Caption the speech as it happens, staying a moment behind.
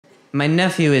My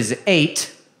nephew is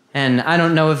 8, and I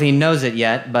don't know if he knows it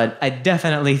yet, but I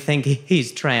definitely think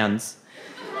he's trans.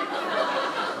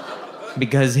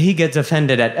 Because he gets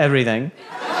offended at everything.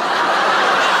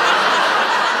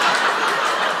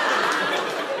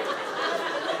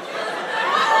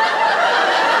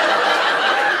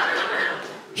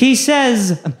 He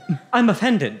says, I'm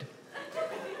offended.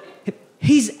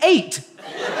 He's 8.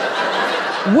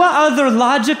 What other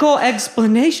logical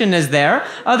explanation is there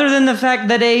other than the fact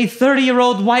that a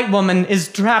 30-year-old white woman is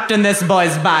trapped in this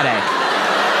boy's body?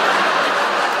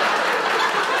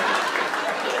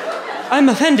 I'm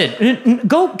offended.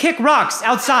 Go kick rocks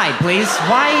outside, please.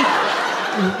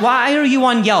 Why are you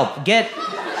on Yelp? Get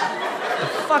the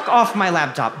fuck off my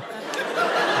laptop.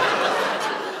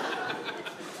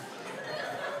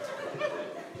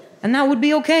 And that would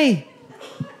be okay.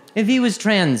 If he was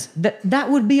trans, that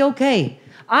would be okay.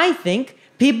 I think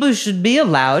people should be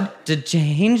allowed to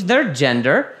change their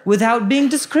gender without being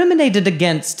discriminated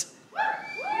against.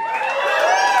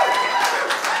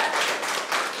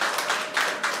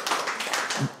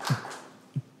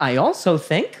 I also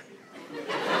think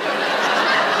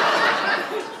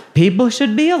people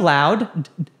should be allowed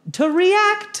to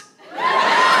react.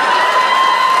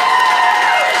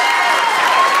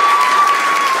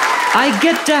 I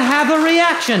get to have a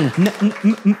reaction.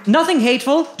 Nothing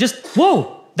hateful, just,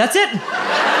 whoa, that's it.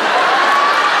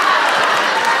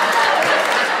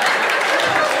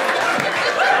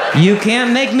 You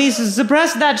can't make me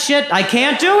suppress that shit. I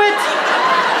can't do it.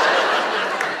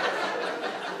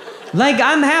 Like,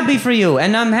 I'm happy for you,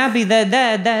 and I'm happy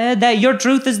that your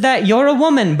truth is that you're a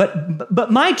woman,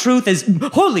 but my truth is,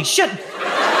 holy shit.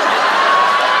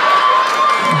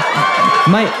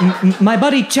 My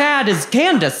buddy Chad is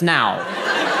Candace now.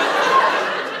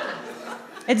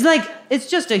 It's like, it's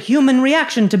just a human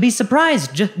reaction to be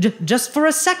surprised, just for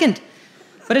a second.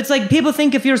 But it's like, people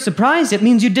think if you're surprised, it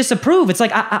means you disapprove. It's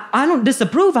like, I don't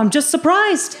disapprove, I'm just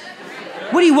surprised.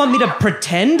 What, do you want me to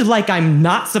pretend like I'm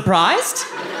not surprised?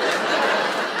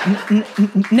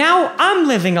 Now I'm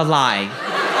living a lie.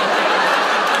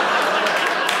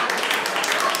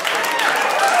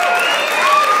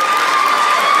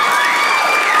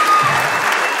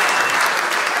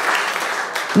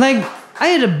 Like, I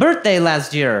had a birthday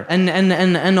last year,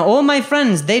 and all my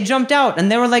friends, they jumped out,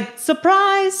 and they were like,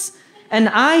 surprise! And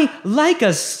I, like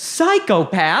a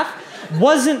psychopath,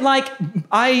 wasn't like,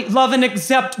 I love and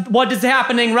accept what is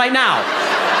happening right now.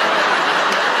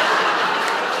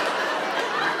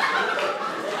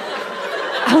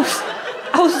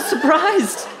 I was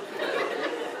surprised.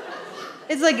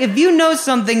 It's like, if you know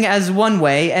something as one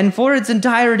way, and for its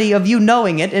entirety of you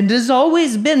knowing it, it has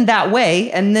always been that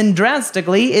way, and then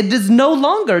drastically, it is no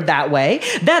longer that way,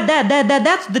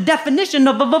 that's the definition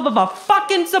of a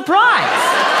fucking surprise.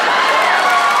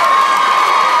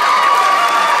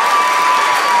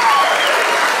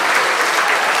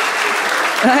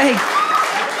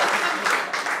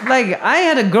 Like, I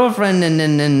had a girlfriend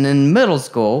in middle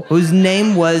school whose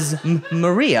name was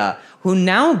Maria, who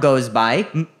now goes by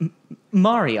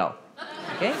Mario,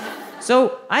 okay?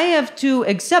 So I have to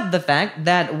accept the fact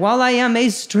that while I am a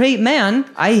straight man,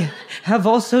 I have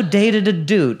also dated a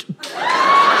dude.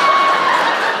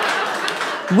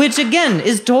 Which, again,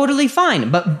 is totally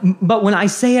fine, but when I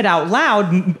say it out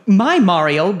loud, my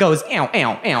Mario goes, ow,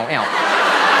 ow, ow, ow.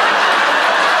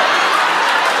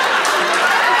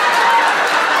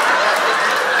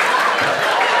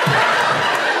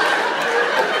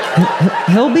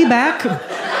 He'll be back.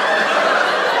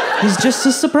 He's just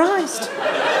as surprised.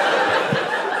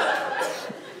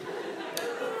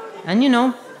 And you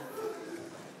know,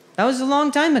 that was a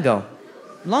long time ago.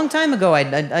 A long time ago I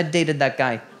dated that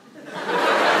guy.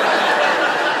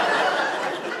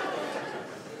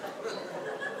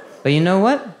 But you know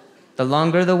what? The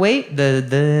longer the wait,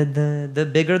 the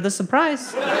bigger the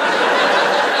surprise.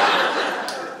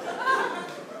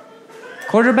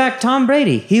 Quarterback Tom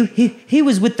Brady, he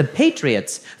was with the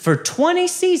Patriots for 20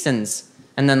 seasons.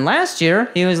 And then last year,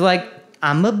 he was like,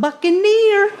 I'm a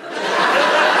Buccaneer.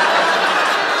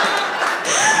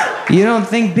 You don't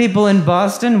think people in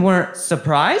Boston weren't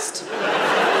surprised?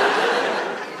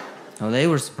 Oh, they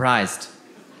were surprised.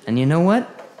 And you know what?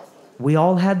 We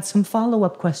all had some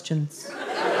follow-up questions.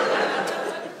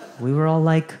 We were all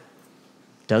like,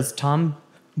 does Tom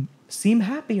seem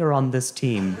happier on this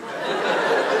team?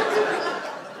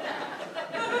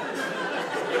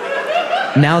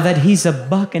 Now that he's a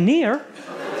Buccaneer,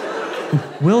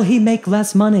 will he make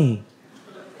less money?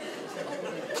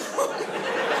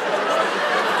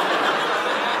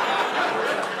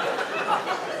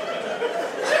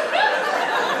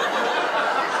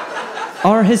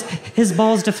 Are his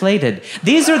balls deflated?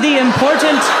 These are the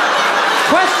important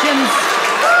questions?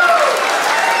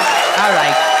 All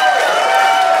right.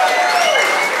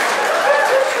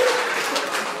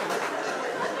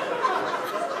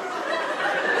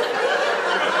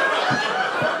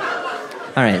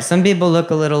 All right, some people look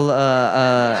a little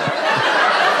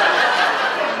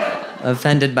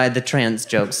offended by the trans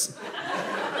jokes.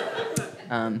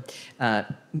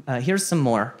 Here's some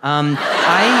more.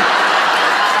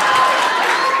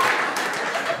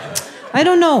 I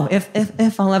don't know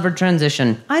if I'll ever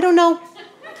transition. I don't know.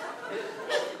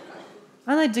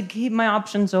 I like to keep my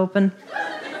options open.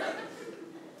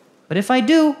 But if I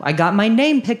do, I got my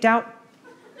name picked out.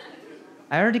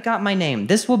 I already got my name.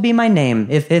 This will be my name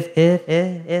if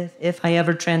I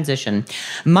ever transition.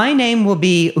 My name will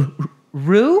be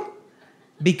Rue,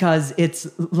 because it's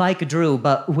like Drew,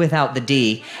 but without the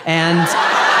D. And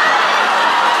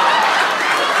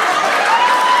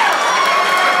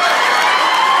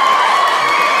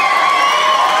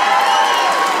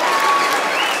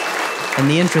in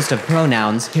the interest of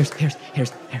pronouns,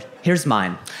 here's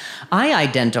mine. I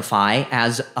identify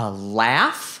as a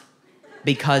laugh,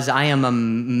 because I am a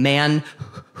man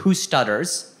who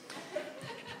stutters.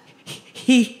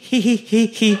 He,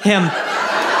 him.